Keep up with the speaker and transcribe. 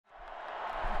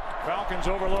Falcons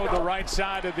overload the right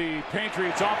side of the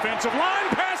Patriots offensive line.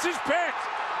 Pass is picked.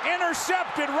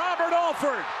 Intercepted. Robert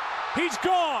Alford. He's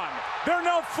gone. There are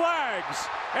no flags.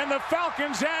 And the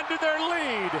Falcons add to their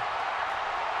lead.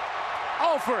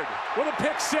 Alford with a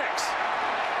pick six.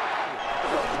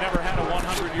 Never had a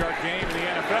 100-yard game in the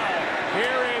NFL.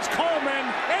 Here is Coleman.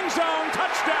 End zone.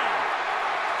 Touchdown.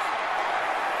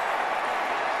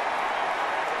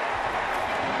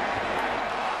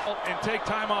 And take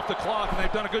time off the clock, and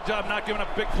they've done a good job not giving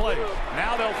up big plays.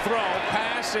 Now they'll throw.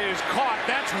 Pass is caught.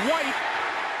 That's White.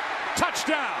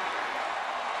 Touchdown.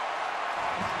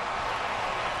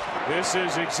 This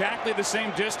is exactly the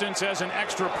same distance as an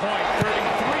extra point.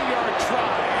 33-yard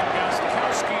try, and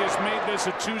Gostkowski has made this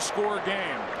a two-score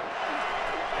game.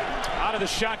 Out of the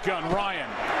shotgun, Ryan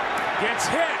gets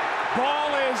hit.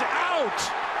 Ball is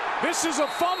out. This is a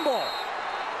fumble.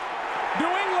 New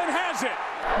England has it.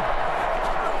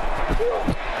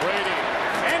 Brady,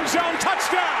 end zone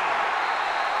touchdown.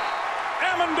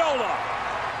 Amendola.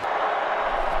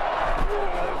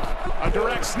 A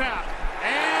direct snap,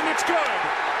 and it's good.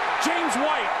 James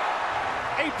White,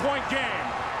 8-point game.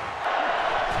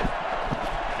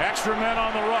 Extra men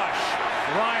on the rush.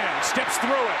 Ryan steps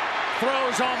through it,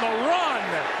 throws on the run,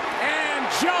 and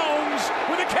Jones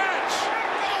with a catch.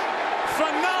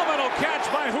 Phenomenal catch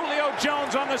by Julio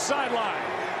Jones on the sideline.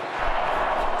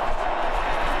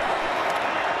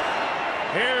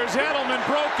 Here's Edelman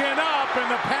broken up,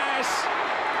 and the pass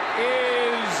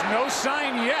is no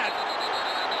sign yet.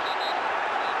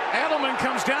 Edelman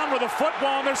comes down with a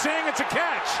football, and they're saying it's a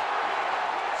catch.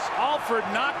 Alford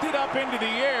knocked it up into the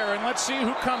air, and let's see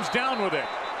who comes down with it.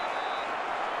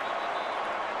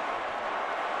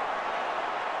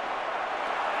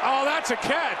 Oh, that's a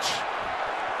catch.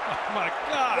 Oh, my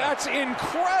God. That's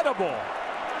incredible.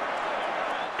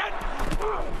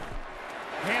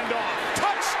 Handoff.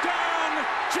 Touchdown,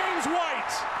 James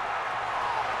White.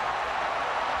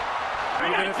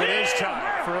 Even if it is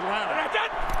time for Atlanta.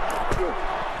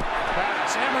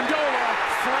 Pass. Amendola.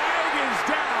 Flag is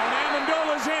down.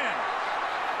 Amendola's in.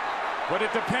 But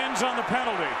it depends on the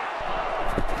penalty.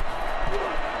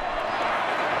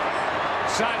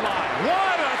 Sideline.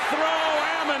 What a throw,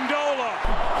 Amendola.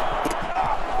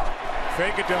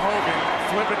 Fake it to Hogan.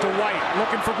 Flip it to White.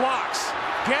 Looking for blocks.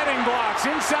 Getting blocks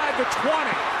inside the 20.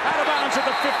 Out of bounds at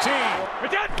the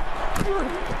 15.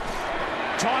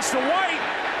 Toss to White.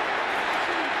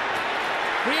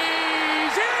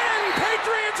 He's in!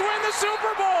 Patriots win the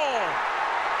Super Bowl!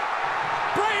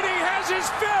 Brady has his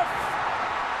 5th!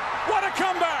 What a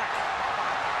comeback!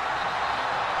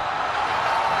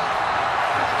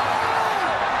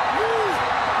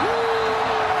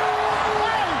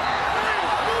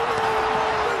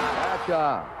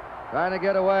 Bradshaw trying to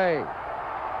get away.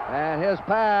 And his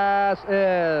pass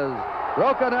is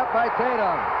broken up by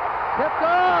Tatum. Tipped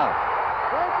off!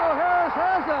 Franco Harris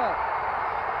has it!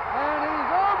 And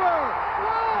he's over!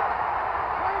 What?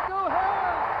 Franco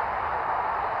Harris!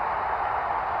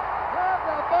 Grabbed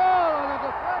the ball on a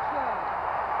deflection.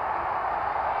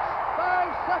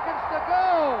 5 seconds to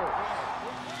go.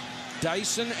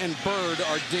 Dyson and Bird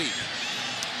are deep.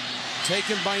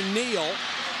 Taken by Neal.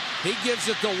 He gives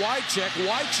it to Wycheck.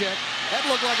 Wycheck, that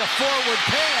looked like a forward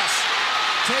pass.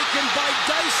 Taken by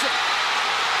Dyson.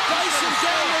 Dyson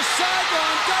down the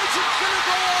sideline. Dyson's going to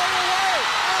go all the way.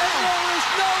 And there is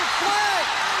no flag.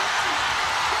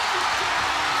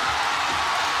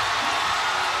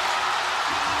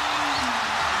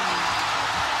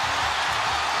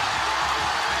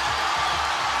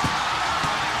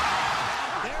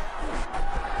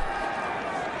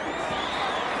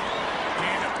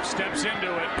 Steps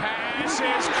into it. Pass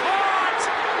is caught.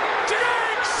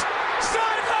 Diggs!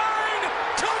 Sideline!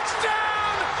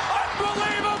 Touchdown!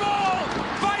 Unbelievable!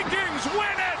 Vikings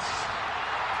win it!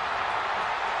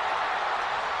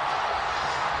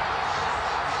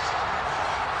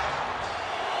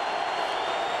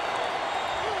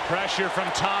 Pressure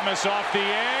from Thomas off the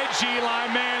edge. Eli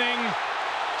Manning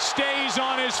stays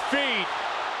on his feet.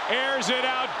 Airs it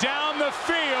out down the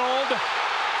field.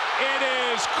 It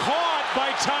is caught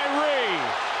by Tyree.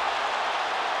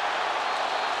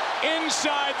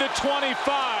 Inside the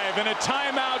 25 and a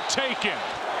timeout taken.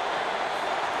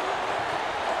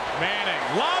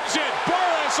 Manning lobs it.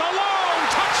 Burris alone.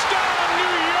 Touchdown,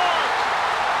 New York.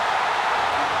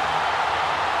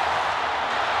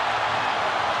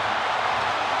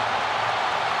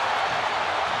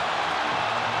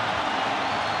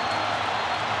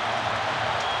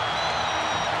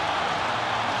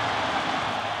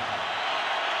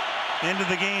 End of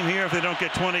the game here if they don't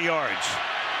get 20 yards.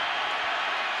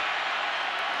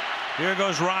 Here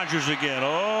goes Rodgers again,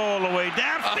 all the way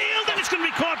downfield, and It's going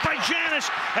to be caught by Janis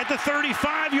at the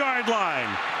 35-yard line.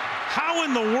 How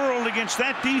in the world against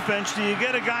that defense do you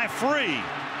get a guy free?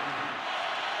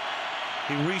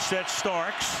 He resets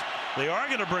Starks. They are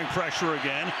going to bring pressure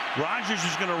again. Rodgers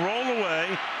is going to roll away,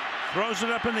 throws it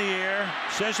up in the air,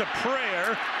 says a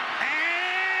prayer,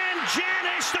 and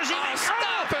Janis doesn't even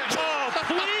stop it! Oh,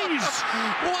 please!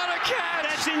 What a catch!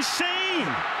 That's insane!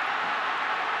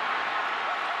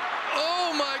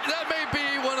 Oh my, that may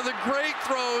be one of the great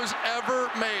throws ever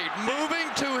made.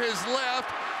 Moving to his left,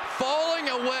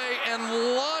 falling away and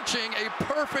launching a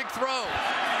perfect throw.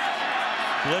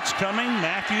 Blitz coming,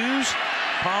 Matthews.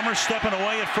 Palmer stepping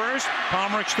away at first.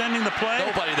 Palmer extending the play.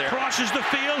 Nobody there. Crosses the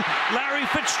field. Larry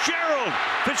Fitzgerald.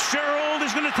 Fitzgerald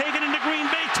is going to take it into Green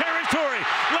Bay territory.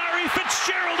 Larry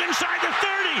Fitzgerald inside the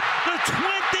 30, the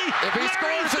 20. If he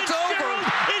scores, it's over.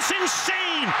 It's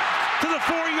insane to the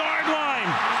 4-yard line.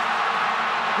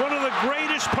 One of the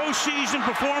greatest postseason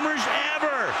performers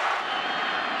ever.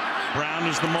 Brown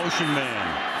is the motion man.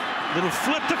 Little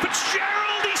flip to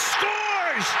Fitzgerald. He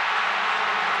scores!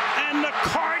 And the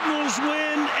Cardinals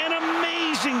win an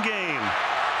amazing game.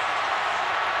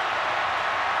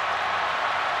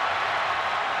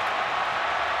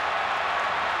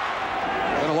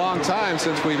 Been a long time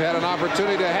since we've had an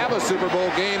opportunity to have a Super Bowl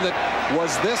game that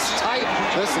was this tight,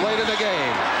 this late in the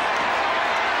game.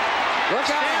 Look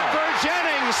out!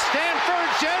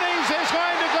 Stanford Jennings is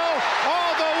going to go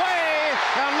all the way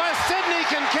unless Sidney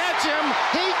can catch him.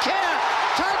 He can't.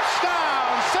 Touchdown,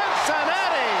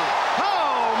 Cincinnati.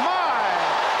 Oh, my.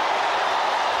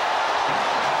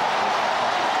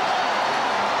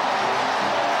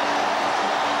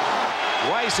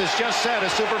 Weiss has just set a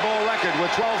Super Bowl record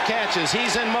with 12 catches.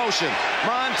 He's in motion.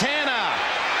 Montana.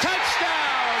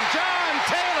 Touchdown, John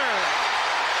Taylor.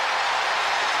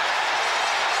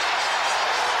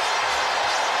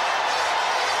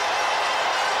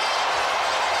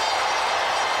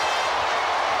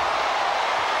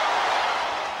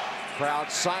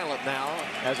 Crowd silent now,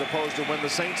 as opposed to when the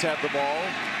Saints have the ball.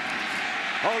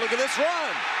 Oh, look at this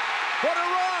run. What a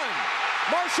run.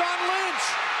 Marshawn Lynch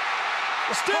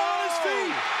still on his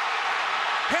feet.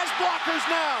 Has blockers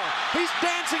now. He's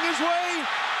dancing his way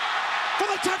for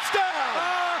the touchdown.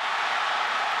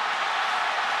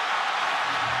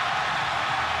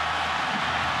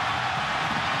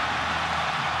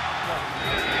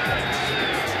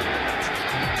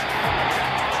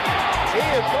 He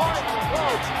is going to throw.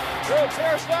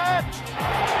 Here's that.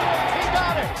 He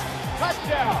got it.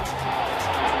 Touchdown.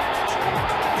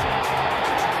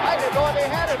 I didn't know they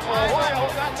had it for a while.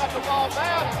 Got the ball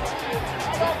back.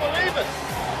 I don't believe it.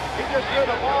 He just threw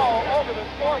the ball over the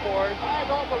scoreboard. I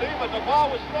don't believe it. The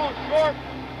ball was thrown short,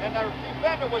 and the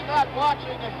defender was not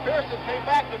watching, and Pearson came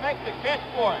back to make the catch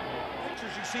for him.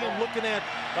 Pictures you see him looking at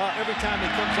every time he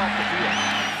comes off the field.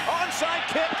 Onside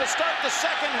kick to start the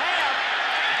second half.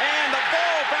 And the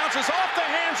ball bounces off the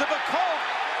hands of the Colt,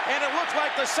 and it looks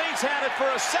like the Saints had it for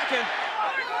a second.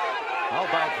 How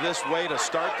about this way to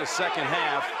start the second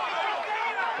half?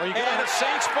 And it's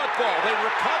Saints football. They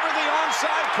recover the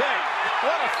onside kick.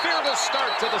 What a fearless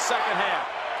start to the second half.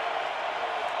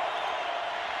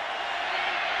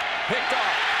 Picked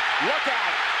off. Look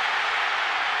out.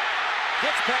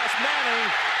 Gets past Manning,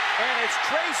 and it's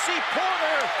Tracy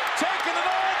Porter taking it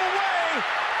all the way.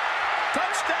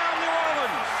 Touchdown, New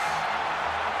Orleans.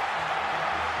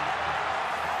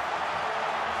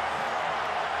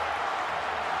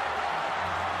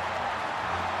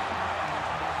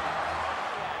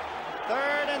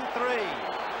 Third and 3.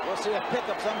 We'll see a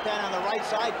pickup sometime on the right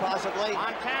side, possibly.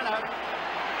 Montana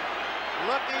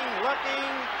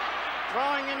looking,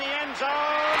 throwing in the end zone.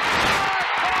 Clark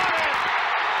caught it!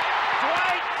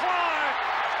 Dwight Clark!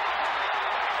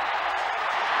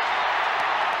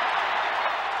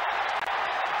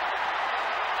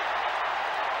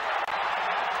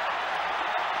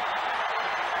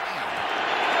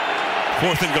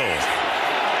 Fourth and goal.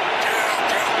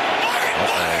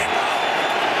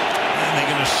 And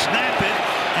they're going to snap it,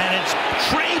 and it's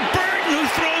Trey Burton who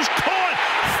throws caught.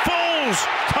 Foles,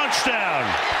 touchdown.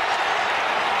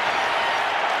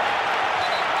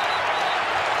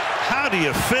 How do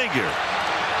you figure?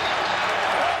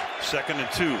 2nd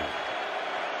and 2.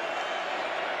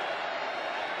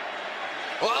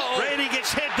 Uh-oh. Brady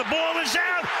gets hit. The ball is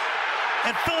out,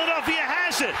 and Philadelphia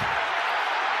has it.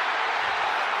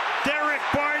 Derek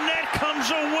Barnett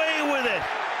comes away with it.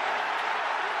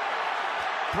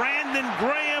 Brandon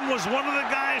Graham was one of the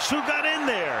guys who got in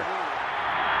there.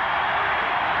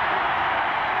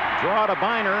 Draw to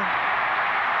Biner.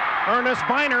 Ernest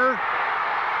Biner.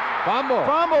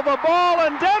 Fumble the ball,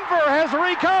 and Denver has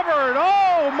recovered.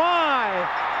 Oh, my.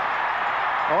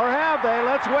 Or have they?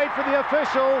 Let's wait for the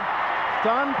official to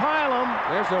unpile them.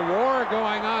 There's a war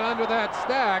going on under that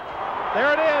stack.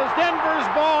 There it is, Denver's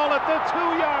ball at the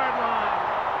 2-yard line.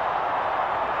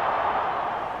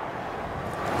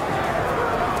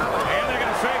 And they're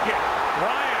going to fake it.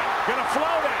 Ryan going to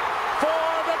float it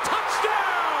for the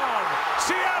touchdown.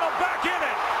 Seattle back in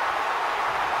it.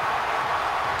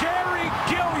 Gary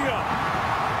Gilliam.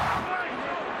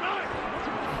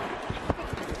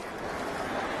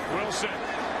 Wilson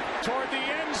toward the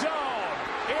end zone.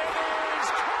 It is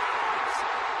caught.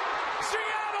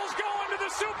 Seattle's going to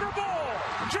the Super Bowl.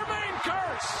 Jermaine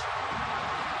Kearse.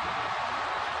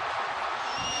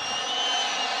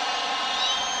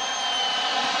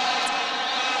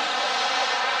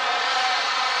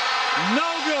 No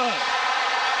good.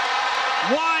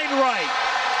 Wide right.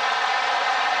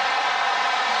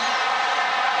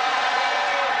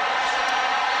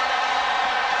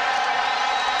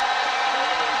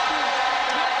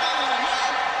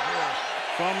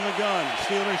 From the gun,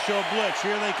 Steelers show blitz.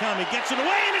 Here they come. He gets it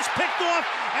away, and it's picked off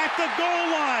at the goal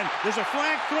line. There's a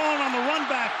flag thrown on the run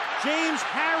back, James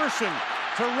Harrison,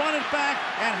 to run it back,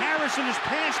 and Harrison is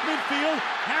past midfield.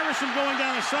 Harrison going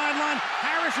down the sideline.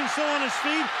 Harrison still on his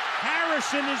feet.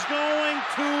 Harrison is going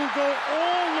to go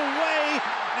all the way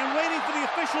and waiting for the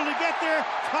official to get there.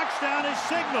 Touchdown is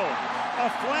signaled. A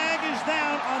flag is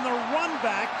down on the run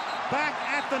back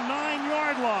at the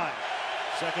 9-yard line.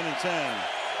 2nd and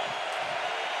 10.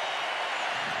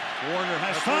 Warner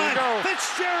has time.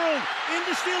 Fitzgerald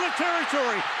into Steeler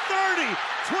territory. 30,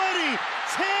 20,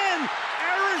 10.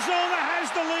 Arizona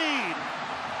has the lead.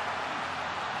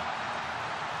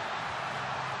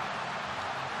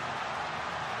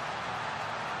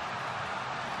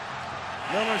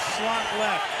 Miller slot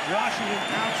left. Washington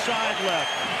outside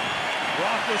left.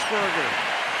 Roethlisberger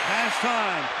has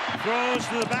time. Throws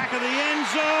to the back of the end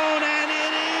zone, and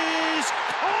it is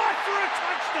caught for a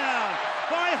touchdown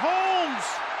by Holmes.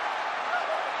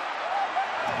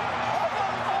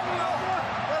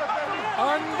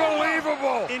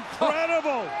 Unbelievable.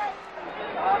 Incredible.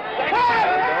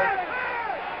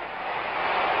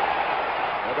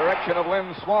 The direction of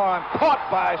Lynn Swann, caught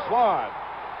by Swann.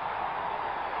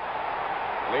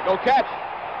 Legal catch.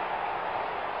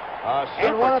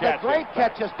 And one of the great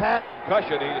catches, Pat.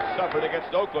 Concussion he suffered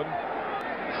against Oakland.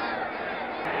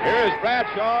 Here's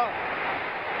Bradshaw.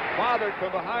 Bothered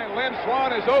from behind. Lynn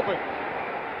Swann is open.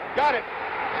 Got it.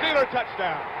 Steeler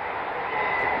touchdown.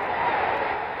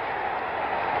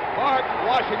 Mark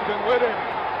Washington with him.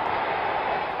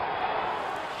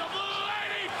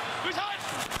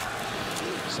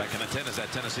 Second and 10 as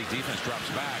that Tennessee defense drops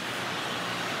back.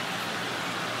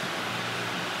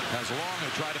 As Long who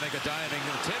tried to make a diving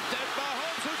tip.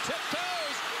 Mahomes who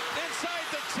tiptoes inside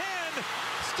the 10.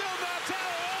 Still not down.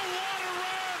 Oh, what a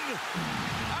run!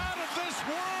 Out of this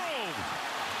world.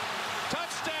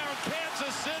 Touchdown,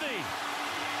 Kansas City.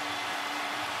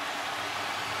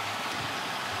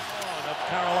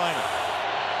 Carolina.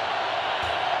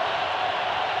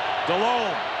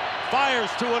 DeLone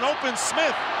fires to an open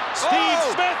Smith. Steve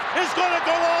Smith is going to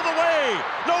go all the way.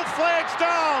 No flags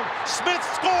down. Smith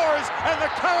scores, and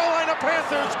the Carolina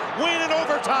Panthers win in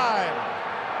overtime.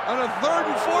 On a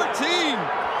 3rd and 14.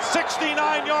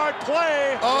 69-yard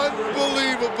play.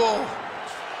 Unbelievable.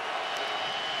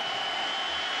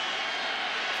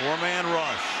 4-man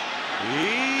rush.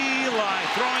 Eli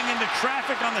throwing into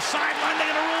traffic on the sideline. They're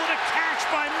going to rule it a catch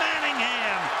by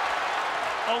Manningham.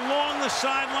 Along the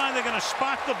sideline, they're going to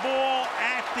spot the ball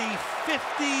at the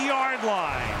 50-yard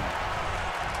line.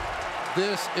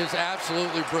 This is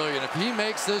absolutely brilliant. If he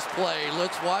makes this play,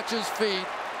 let's watch his feet.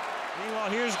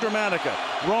 Meanwhile, here's Gramatica.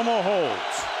 Romo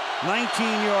holds.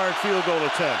 19-yard field goal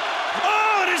attempt.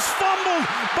 Oh, it is fumbled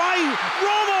by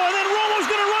Romo, and then Romo's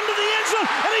going to run to the end zone,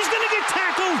 and he's going to get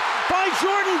tackled by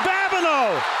Jordan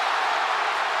Babineau.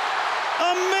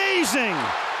 Amazing.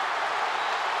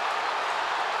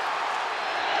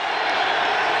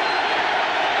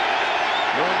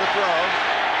 Doing the throw.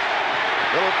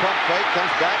 Little pump fake,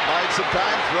 comes back, bides some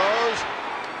time, throws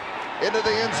into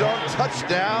the end zone.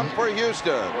 Touchdown for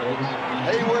Houston.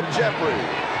 Haywood Jeffries.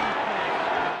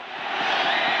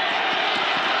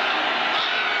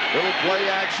 Little play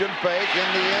action fake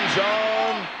in the end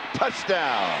zone.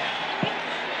 Touchdown.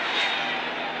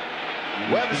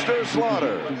 Webster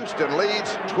Slaughter. Houston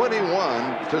leads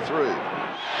 21-3.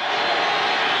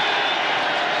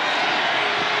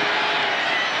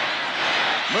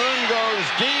 Moon goes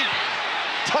deep.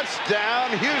 Touchdown,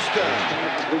 Houston.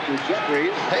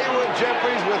 Haywood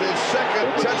Jeffries with his 2nd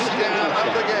touchdown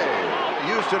of the game.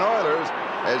 Houston Oilers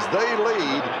as they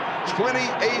lead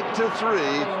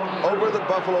 28-3 over the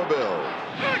Buffalo Bills.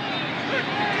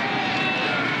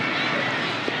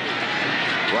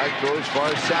 Right goes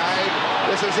far side.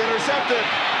 This is intercepted.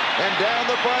 And down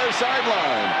the far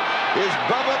sideline is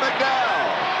Bubba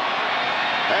McDowell.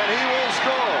 And he will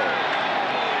score.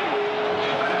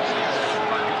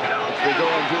 They go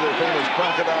into their famous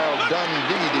Crocodile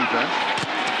Dundee defense.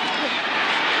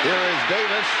 Here is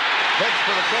Davis. Heads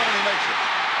for the corner and he makes it.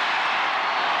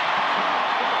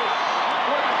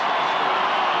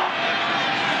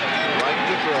 Right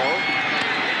to throw.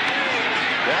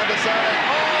 Down the side.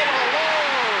 All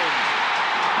alone.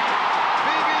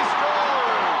 Beebe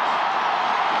scores.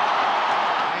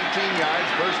 19 yards.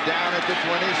 First down at the 26.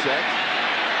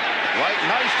 Right.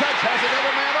 Nice touch. Has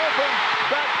another man open.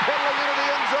 Backpedaling into the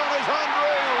end zone is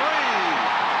Andre Reed.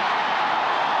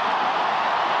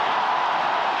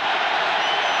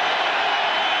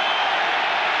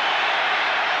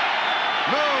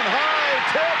 Moon high,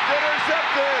 tipped,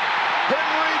 intercepted.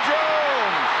 Henry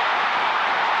Jones.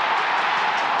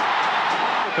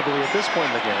 At this point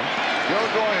in the game.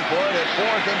 Still going for it at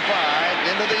 4th and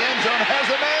 5. Into the end zone. Has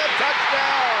a man.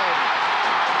 Touchdown.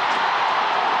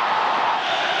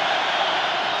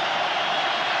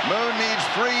 Moon needs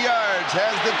 3 yards.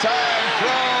 Has the time.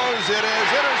 Throws. It is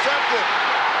intercepted.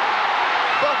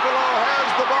 Buffalo has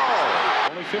the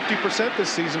ball. Only 50% this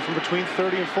season from between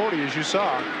 30 and 40, as you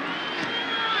saw.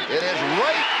 It is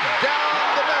right down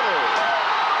the middle.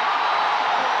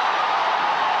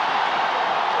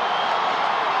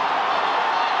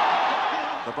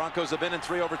 The Broncos have been in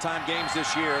 3 overtime games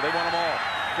this year. They won them all.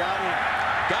 Got him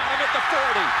at the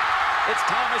 40. It's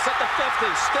Thomas at the 50.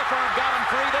 Stiff arm got him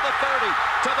free to the 30,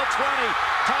 to the 20.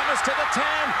 Thomas to the 10.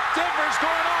 Denver's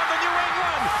going on to New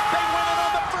England. They win it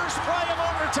on the first play of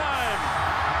overtime.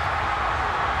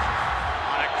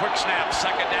 On a quick snap,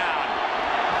 second down.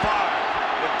 Favre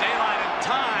with daylight and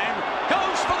time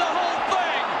goes for the whole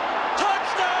thing.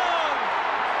 Touchdown!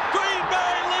 Green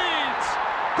Bay leads.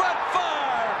 Brett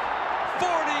Favre,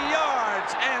 40 yards,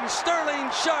 and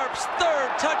Sterling Sharp's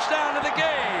 3rd touchdown of the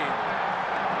game.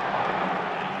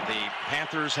 The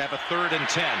Panthers have a 3rd and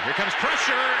 10. Here comes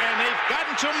pressure, and they've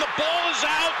gotten to him. The ball is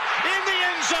out in the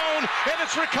end zone, and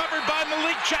it's recovered by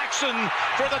Malik Jackson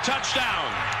for the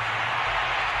touchdown.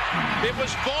 It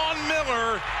was Vaughn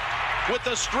Miller with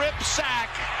the strip sack,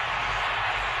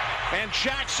 and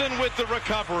Jackson with the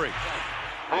recovery.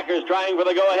 Packers trying for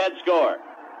the go-ahead score.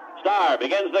 Starr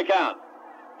begins the count.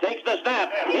 Takes the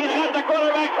snap. He's got the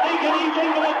quarterback sneaking. He's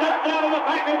in for the touchdown, and the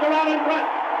Packers are out in front.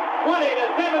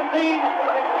 20-17.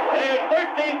 There's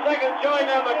 13 seconds showing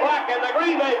on the clock, and the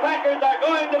Green Bay Packers are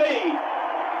going to be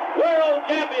world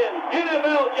champions,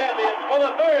 NFL champions for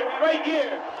the 3rd straight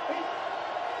year.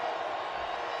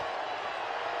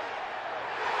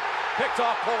 Picked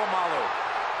off Polamalu.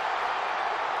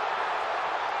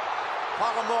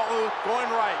 Polamalu going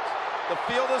right. The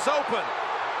field is open.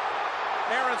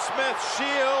 Aaron Smith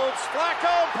shields.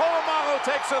 Flacco. Polamalu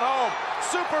takes it home.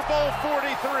 Super Bowl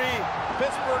 43.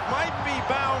 Pittsburgh might be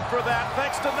bound for that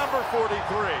thanks to number 43.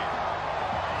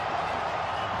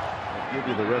 I'll give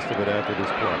you the rest of it after this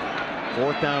play.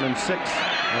 4th down and 6.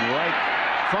 And Reich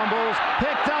fumbles.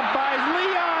 Picked up by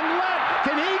Leon Lett.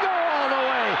 Can he go all the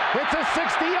way? It's a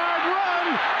 60-yard run.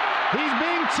 He's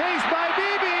being chased by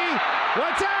Beebe.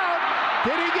 What's out?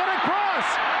 Did he get across?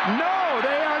 No,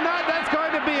 they are not. That's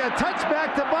going to be a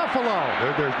touchback to Buffalo.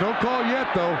 There's no call yet,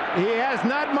 though. He has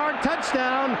not marked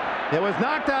touchdown. It was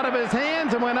knocked out of his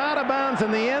hands and went out of bounds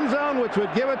in the end zone, which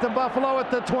would give it to Buffalo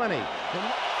at the 20.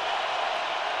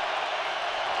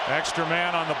 Extra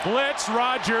man on the blitz.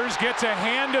 Rodgers gets a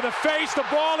hand to the face. The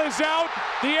ball is out.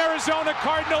 The Arizona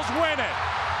Cardinals win it.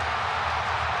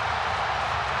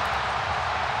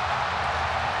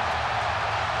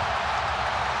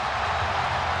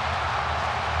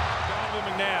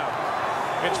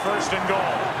 It's 1st and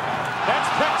goal. That's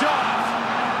picked off.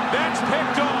 That's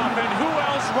picked off. And who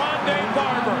else? Rondé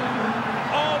Barber.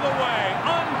 All the way,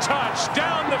 untouched,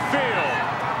 down the field.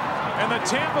 And the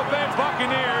Tampa Bay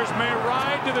Buccaneers may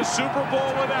ride to the Super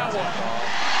Bowl with that one.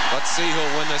 Let's see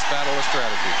who'll win this battle of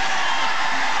strategy.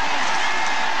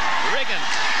 Riggin.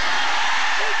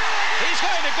 He's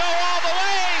going to go all the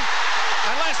way,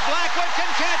 unless Blackwood can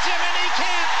catch him, and he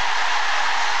can't.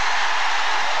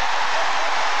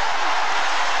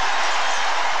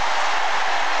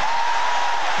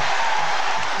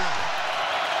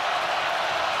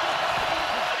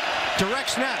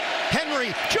 Direct snap. Henry.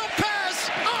 Jump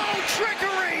pass. Oh,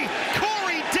 trickery.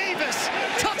 Corey Davis.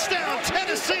 Touchdown,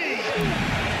 Tennessee.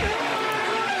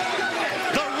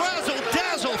 The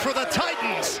razzle-dazzle for the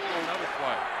Titans. Another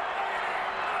play.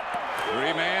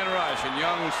 3-man rush, and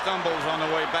Young stumbles on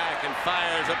the way back and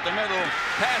fires up the middle.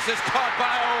 Pass is caught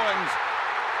by Owens.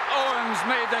 Owens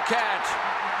made the catch.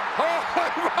 Oh,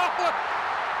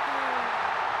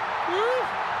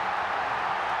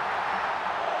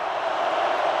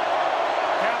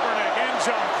 Kaepernick, end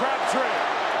zone, Crabtree,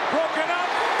 broken up,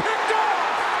 picked off.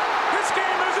 This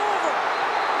game is over.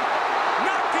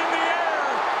 Knocked in the air,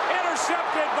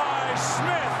 intercepted by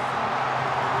Smith.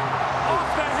 Off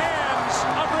the hands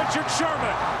of Richard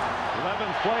Sherman.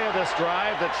 11th play of this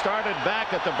drive that started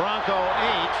back at the Bronco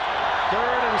 8.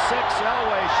 3rd and 6,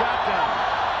 Elway shotgun.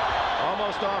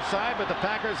 Almost offside, but the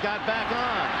Packers got back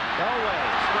on. Elway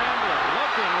scrambling,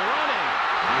 looking, running,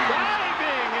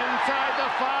 diving inside the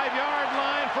 5-yard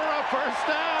line for a first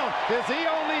down. Is he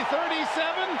only 37?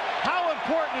 How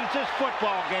important is this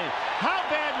football game? How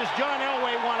bad does John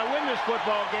Elway want to win this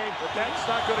football game? But that's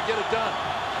not going to get it done.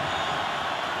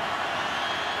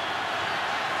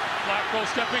 Flacco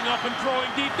stepping up and throwing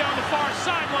deep down the far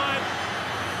sideline.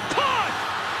 Caught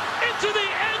into the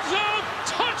end zone.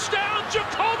 Touchdown,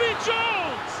 Jacoby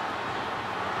Jones.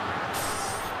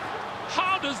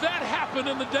 How does that happen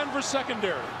in the Denver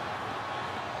secondary?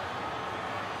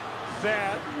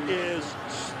 That is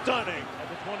stunning. At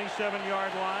the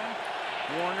 27-yard line,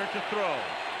 Warner to throw.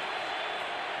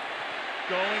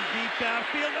 Going deep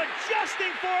downfield,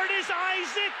 adjusting for it is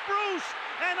Isaac Bruce.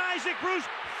 And Isaac Bruce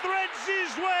threads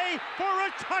his way for a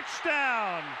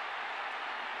touchdown.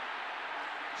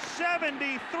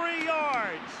 73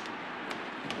 yards.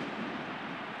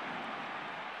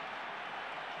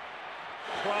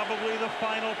 Probably the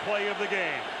final play of the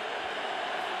game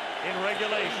in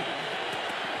regulation.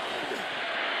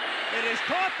 It is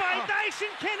caught by Dyson.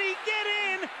 Can he get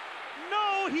in?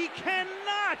 No, he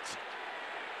cannot.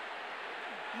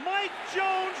 Mike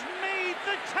Jones made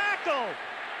the tackle.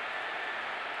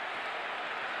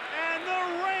 And the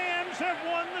Rams have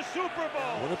won the Super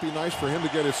Bowl. Wouldn't it be nice for him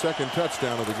to get his second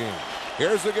touchdown of the game?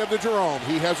 Here's the give to Jerome.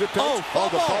 He hesitates. Oh,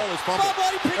 the ball is fumbled.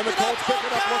 And the Colts pick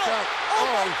it up. Look out.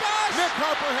 Oh, Nick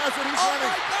Harper has it. He's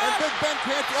running. And Big Ben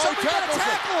can't. Oh, he tackles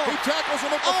him. He tackles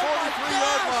him at the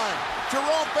 43-yard line.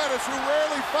 Jerome Bettis, who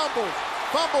rarely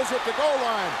fumbles at the goal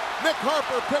line. Nick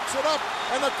Harper picks it up.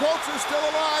 And the Colts are still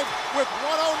alive with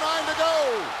 1:09 to go.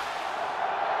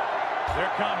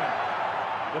 They're coming.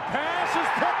 The pass is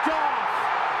picked off.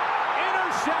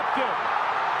 Intercepted.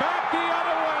 Back the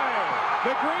other way.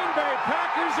 The Green Bay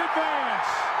Packers advance.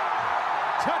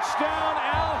 Touchdown,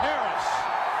 Al Harris.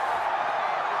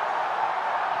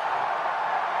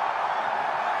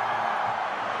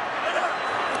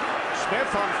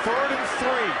 Smith on 3rd and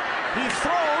 3. He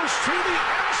throws to the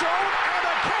end zone, and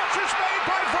the catch is made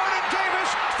by Vernon Davis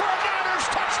for a Niners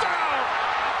touchdown.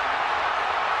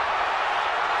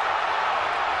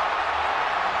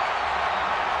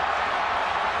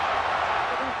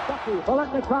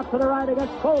 Paletnik to the right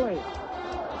against Foley.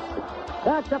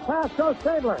 Back to pass goes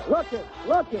Stabler. Looking.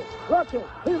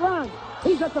 He runs.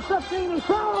 He's at the 15. He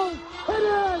throws. It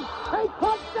is a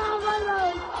touchdown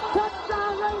Raiders.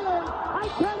 Touchdown Raiders. I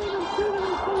can't even see the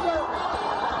receiver.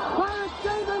 Clarence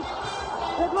Davis.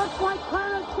 It looks like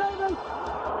Clarence Davis.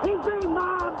 He's being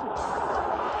mobbed.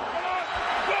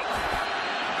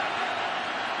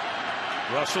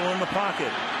 Russell in the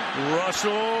pocket.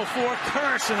 Russell for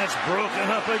Curse, and it's broken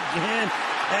up again.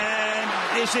 And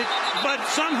is it? But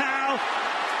somehow,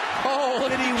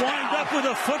 did he wind up with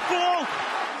a football?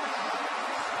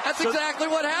 That's exactly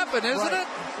what happened, isn't it?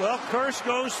 Well, Curse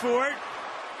goes for it.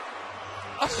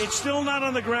 It's still not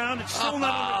on the ground. It's still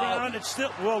not on the ground. It's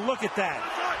still. Well, look at that.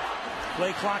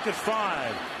 Play clock at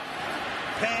 5.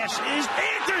 Pass is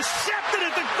intercepted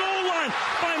at the goal line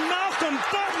by Malcolm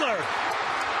Butler.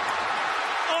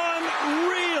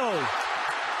 Unreal.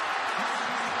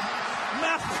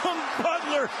 Malcolm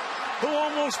Butler, who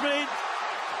almost made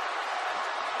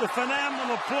the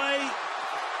phenomenal play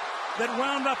that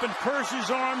wound up in Curse's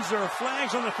arms. There are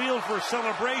flags on the field for a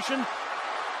celebration.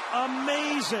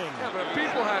 Amazing. Yeah, but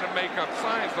people had to make up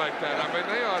signs like that. I mean,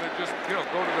 they ought to just, go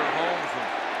to their homes and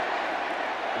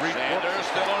read books. Sanders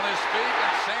still on his feet,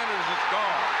 and Sanders is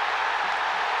gone.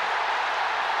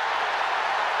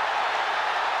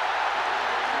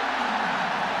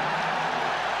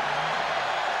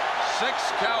 Six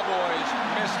Cowboys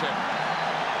missed him.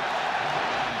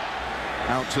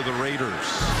 Out to the Raiders.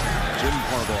 Jim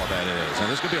Harbaugh, that is. And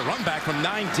there's going to be a run back from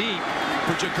 9 deep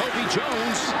for Jacoby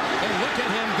Jones. And look at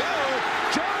him go.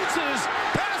 Jones is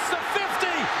past the 50,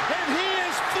 and he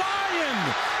is flying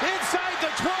inside the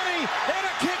 20. And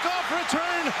a kickoff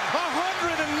return,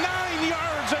 109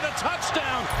 yards and a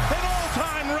touchdown, an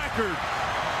all-time record.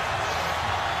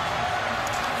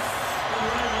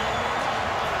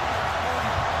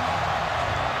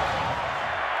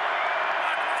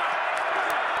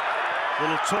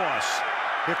 Little toss.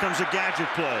 Here comes a gadget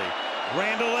play.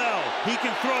 Randall L. He can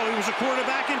throw. He was a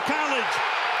quarterback in college.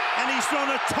 And And he's thrown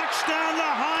a touchdown to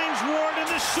Hines Ward in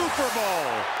the Super Bowl.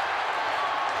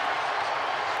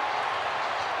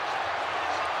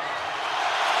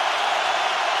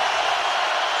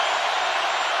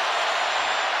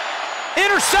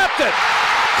 Intercepted.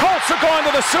 Colts are going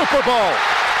to the Super Bowl.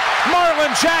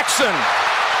 Marlon Jackson.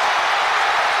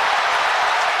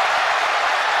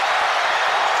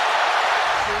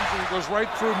 Goes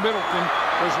right through Middleton,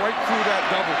 goes right through that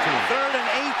double team. 3rd and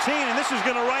 18, and this is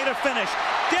going to write a finish.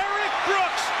 Derek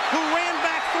Brooks, who ran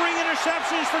back 3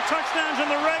 interceptions for touchdowns in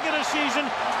the regular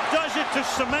season, does it to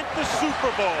cement the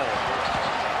Super Bowl.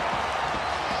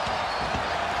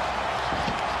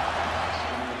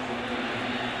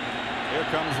 Here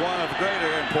comes one of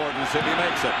greater importance if he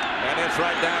makes it, and it's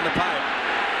right down the pipe.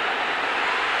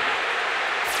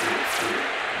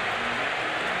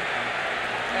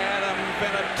 Adam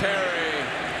Vinatieri.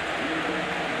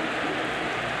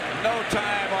 No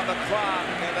time on the clock,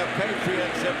 and the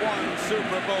Patriots have won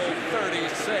Super Bowl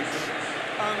 36.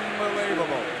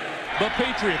 Unbelievable. The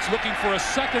Patriots looking for a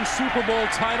second Super Bowl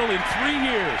title in 3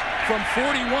 years from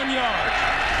 41 yards.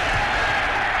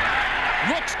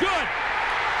 Looks good.